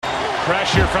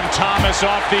Pressure from Thomas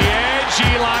off the edge.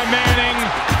 Eli Manning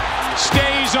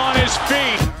stays on his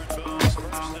feet.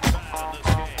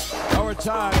 Now we're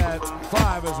tied at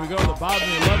 5 as we go to the bottom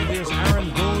of the 11th. Here's Aaron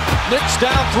Boone. Knicks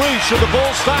down 3. Should the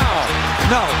Bulls foul?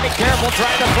 No. Be careful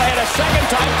trying to play it a second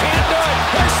time. Can't do it.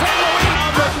 Here's St. Louis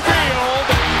On the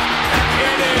field.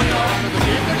 It is.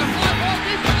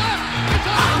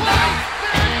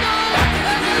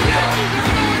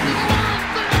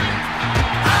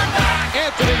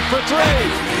 Anthony for 3.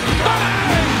 Bang!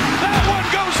 That one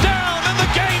goes down, and the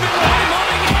game is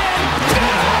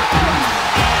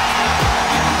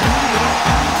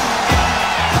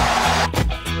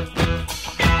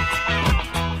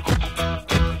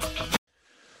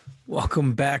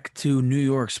Welcome back to New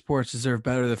York Sports Deserve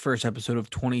Better, the first episode of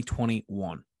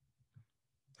 2021.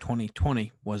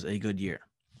 2020 was a good year.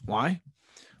 Why?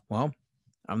 Well,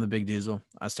 I'm the Big Diesel.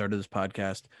 I started this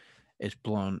podcast. It's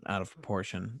blown out of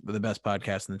proportion. We're the best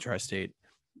podcast in the tri-state.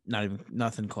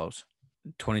 Nothing close.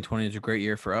 2020 is a great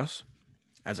year for us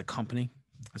as a company,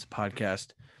 as a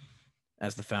podcast,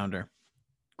 as the founder.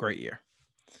 Great year.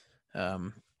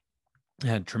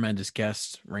 Had tremendous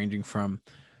guests ranging from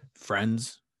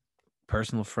friends,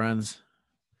 personal friends,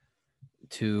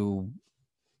 to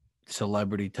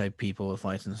celebrity type people with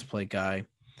license plate guy,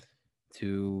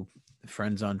 to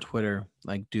friends on Twitter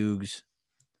like Dukes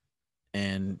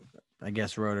and I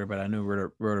guess Rotor, but I knew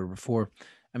Rotor before.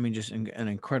 I mean, just an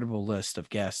incredible list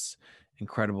of guests,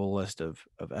 incredible list of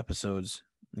episodes,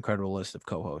 incredible list of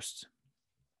co-hosts.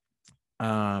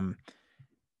 Can't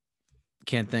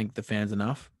thank the fans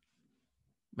enough.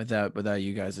 Without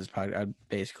you guys, this podcast, I'd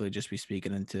basically just be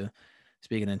speaking into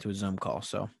a Zoom call.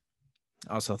 So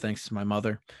also thanks to my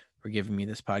mother for giving me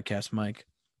this podcast mic.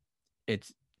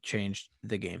 It's changed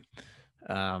the game.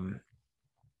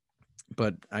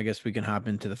 But I guess we can hop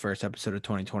into the first episode of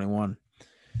 2021.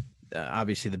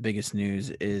 Obviously, the biggest news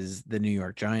is the New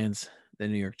York Giants. The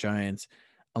New York Giants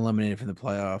eliminated from the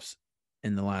playoffs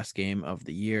in the last game of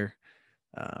the year,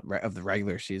 of the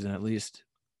regular season at least.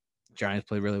 Giants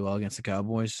played really well against the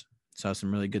Cowboys. Saw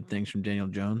some really good things from Daniel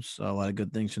Jones. Saw a lot of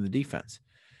good things from the defense.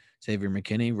 Xavier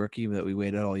McKinney, rookie that we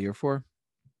waited all year for.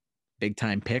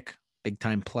 Big-time pick,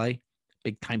 big-time play,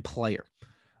 big-time player.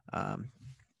 But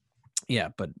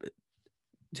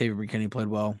Xavier McKinney played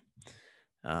well.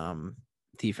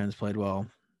 Defense played well.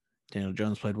 Daniel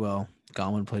Jones played well.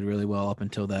 Gallman played really well up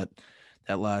until that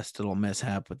last little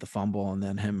mishap with the fumble and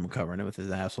then him recovering it with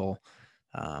his asshole.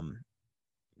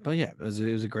 But yeah, it was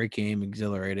a great game,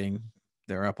 exhilarating.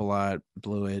 They're up a lot,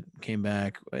 blew it, came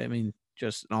back. I mean,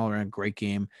 just an all-around great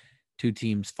game. Two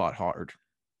teams fought hard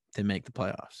to make the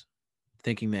playoffs,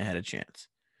 thinking they had a chance.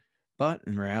 But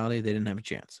in reality, they didn't have a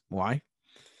chance. Why?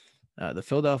 The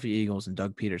Philadelphia Eagles and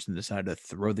Doug Peterson decided to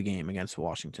throw the game against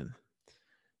Washington.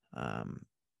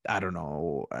 I don't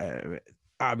know.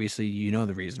 Obviously, you know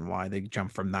the reason why. They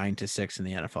jumped from 9 to 6 in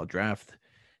the NFL draft.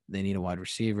 They need a wide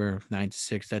receiver. 9 to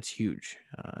 6, that's huge.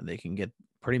 They can get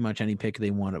pretty much any pick they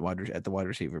want at the wide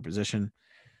receiver position.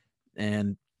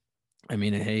 And I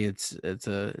mean, hey, it's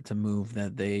a move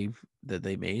that they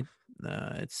made.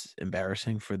 It's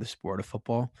embarrassing for the sport of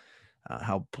football.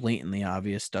 How blatantly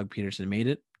obvious Doug Peterson made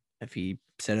it. If he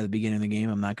said at the beginning of the game,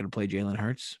 I'm not going to play Jalen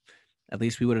Hurts, at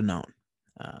least we would have known.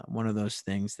 One of those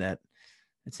things that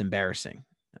it's embarrassing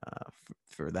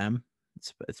for them.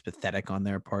 It's pathetic on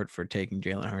their part for taking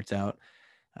Jalen Hurts out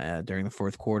during the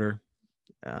fourth quarter.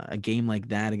 A game like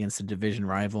that against a division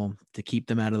rival to keep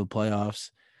them out of the playoffs.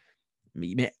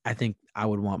 I think I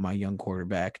would want my young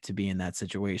quarterback to be in that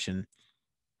situation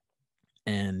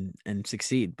and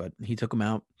succeed, but he took him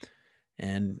out.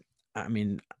 And I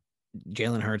mean,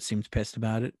 Jalen Hurts seems pissed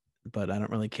about it, but I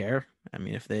don't really care. I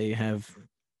mean, if they have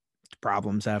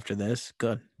problems after this,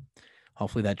 good.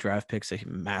 Hopefully that draft pick's a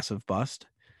massive bust.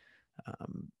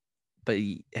 But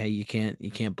hey, you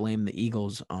can't blame the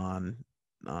Eagles on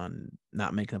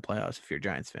not making the playoffs if you're a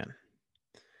Giants fan.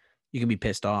 You can be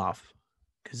pissed off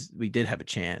because we did have a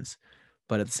chance,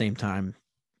 but at the same time,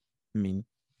 I mean,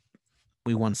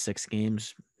 we won 6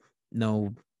 games.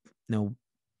 No,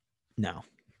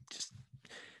 just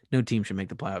no team should make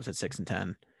the playoffs at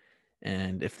 6-10.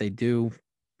 And if they do,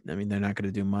 I mean, they're not going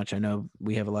to do much. I know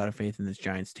we have a lot of faith in this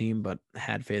Giants team, but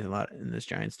had faith a lot in this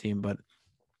Giants team. But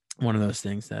one of those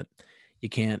things that you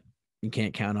can't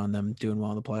count on them doing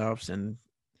well in the playoffs. And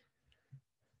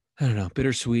I don't know,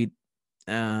 bittersweet.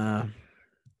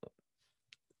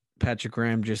 Patrick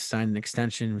Graham just signed an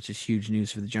extension, which is huge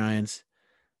news for the Giants.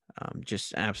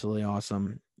 Just absolutely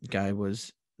awesome. Guy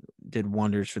did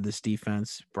wonders for this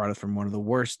defense, brought us from one of the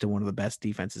worst to one of the best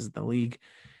defenses in the league.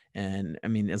 And I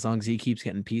mean, as long as he keeps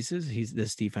getting pieces,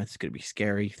 this defense is going to be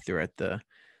scary throughout the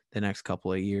the next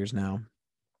couple of years now.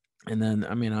 And then,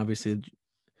 I mean, obviously,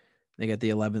 they get the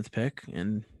 11th pick,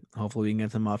 and hopefully we can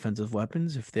get some offensive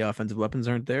weapons. If the offensive weapons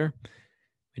aren't there,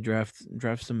 we draft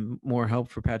some more help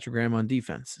for Patrick Graham on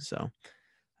defense. So,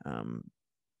 um,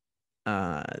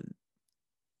 uh,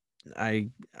 I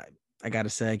got to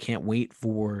say, I can't wait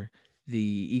for the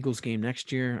Eagles game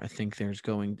next year. I think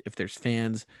if there's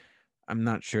fans, I'm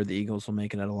not sure the Eagles will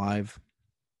make it out alive.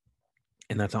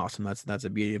 And that's awesome. That's the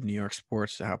beauty of New York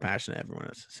sports, how passionate everyone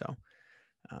is. So,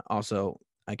 also,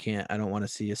 I don't want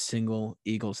to see a single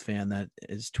Eagles fan that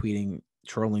is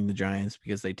trolling the Giants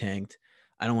because they tanked.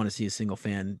 I don't want to see a single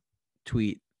fan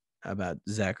tweet about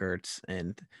Zach Ertz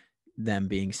and them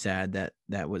being sad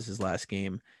that was his last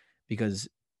game, because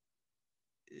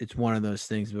it's one of those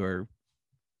things where,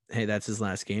 hey, that's his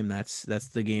last game. That's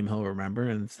the game he'll remember,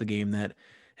 and it's the game that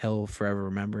he'll forever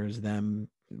remember as them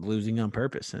losing on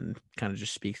purpose, and kind of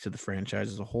just speaks to the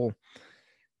franchise as a whole.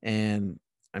 And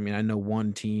I mean, I know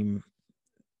one team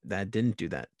that didn't do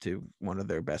that to one of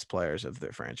their best players of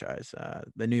their franchise,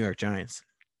 the New York Giants.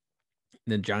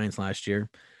 The Giants last year,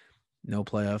 no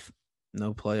playoff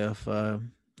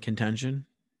contention,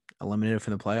 eliminated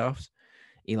from the playoffs.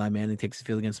 Eli Manning takes the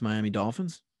field against the Miami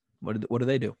Dolphins. What do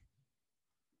they do?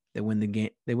 They win the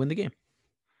game.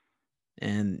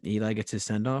 And Eli gets his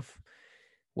send off,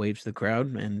 waves to the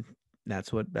crowd, and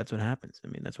that's what happens. I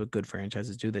mean, that's what good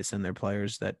franchises do. They send their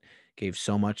players that gave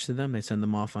so much to them, they send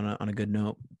them off on a good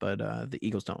note. But the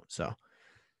Eagles don't. So,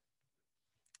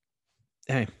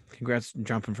 hey, congrats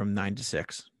jumping from 9 to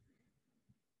 6.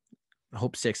 I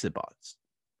hope 6 is a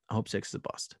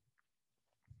bust.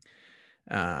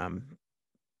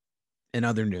 In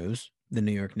other news, the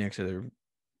New York Knicks are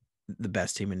the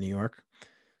best team in New York.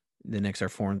 The Knicks are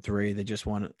 4-3. They just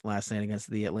won last night against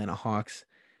the Atlanta Hawks.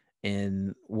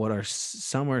 And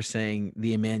some are saying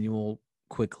the Emmanuel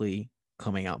Quickly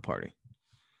coming out party.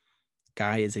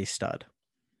 Guy is a stud.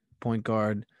 Point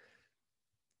guard,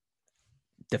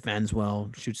 defends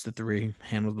well, shoots the three,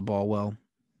 handles the ball well.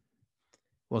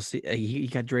 We'll see. He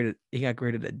got graded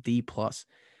a D+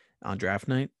 on draft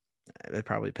night. That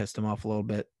probably pissed him off a little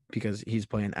bit because he's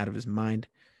playing out of his mind.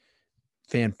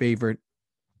 Fan favorite.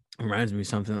 Reminds me of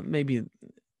something, maybe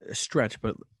a stretch,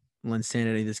 but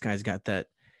Linsanity, this guy's got that.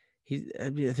 I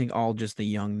think all just the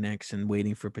young Knicks and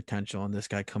waiting for potential, and this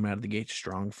guy coming out of the gate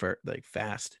strong, for like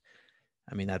fast.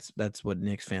 I mean, that's what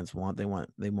Knicks fans want. They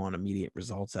want immediate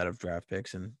results out of draft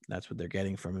picks, and that's what they're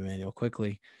getting from Emmanuel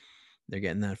Quickly. They're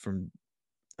getting that from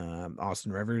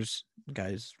Austin Rivers.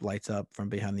 Guys lights up from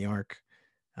behind the arc.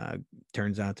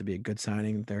 Turns out to be a good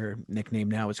signing. Their nickname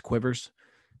now is Quivers.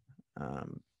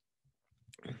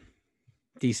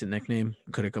 Decent nickname.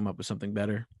 Could have come up with something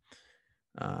better.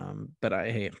 But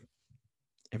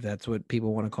if that's what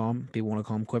people want to call him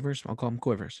Quivers, I'll call him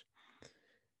Quivers.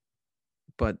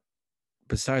 But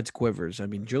besides Quivers, I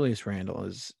mean, Julius Randle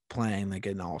is playing like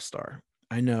an all-star.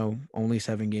 I know only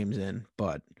 7 games in,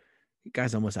 but the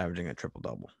guy's almost averaging a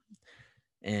triple-double.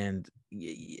 And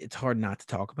it's hard not to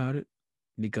talk about it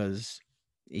because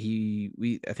I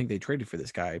think they traded for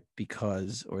this guy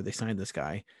or they signed this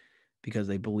guy because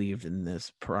they believed in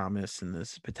this promise and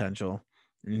this potential,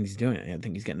 and he's doing it. I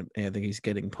think he's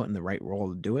getting put in the right role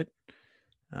to do it.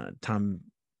 Tommy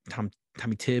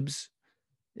Tibbs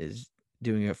is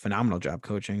doing a phenomenal job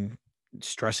coaching,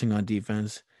 stressing on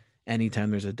defense.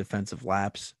 Anytime there's a defensive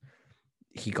lapse,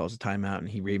 he calls a timeout and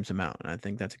he reams him out. And I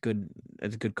think that's a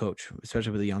good coach,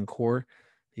 especially with a young core.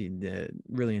 He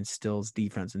really instills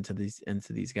defense into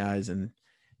these guys. And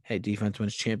hey, defense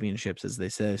wins championships, as they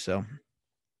say. So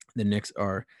the Knicks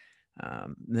are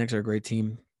a great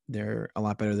team. They're a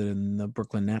lot better than the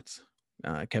Brooklyn Nets.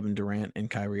 Kevin Durant and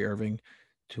Kyrie Irving,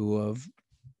 2 of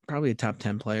probably top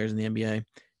 10 players in the NBA.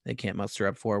 They can't muster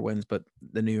up 4 wins, but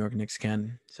the New York Knicks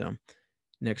can. So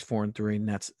Knicks 4-3,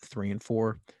 Nets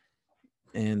 3-4.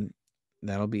 And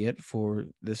that'll be it for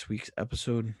this week's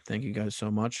episode. Thank you guys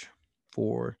so much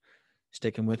for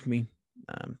sticking with me.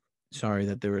 Sorry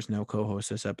that there was no co-host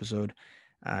this episode.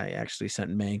 I actually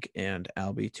sent Mank and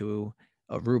Albie to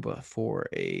Aruba for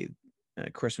a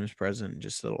Christmas present,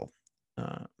 just a little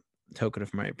token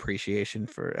of my appreciation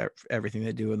for everything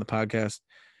they do in the podcast.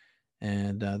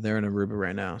 And they're in Aruba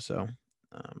right now, so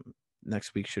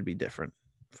next week should be different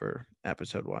for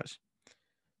episode-wise.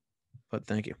 But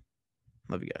thank you.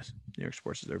 Love you guys. New York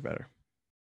sports is their better.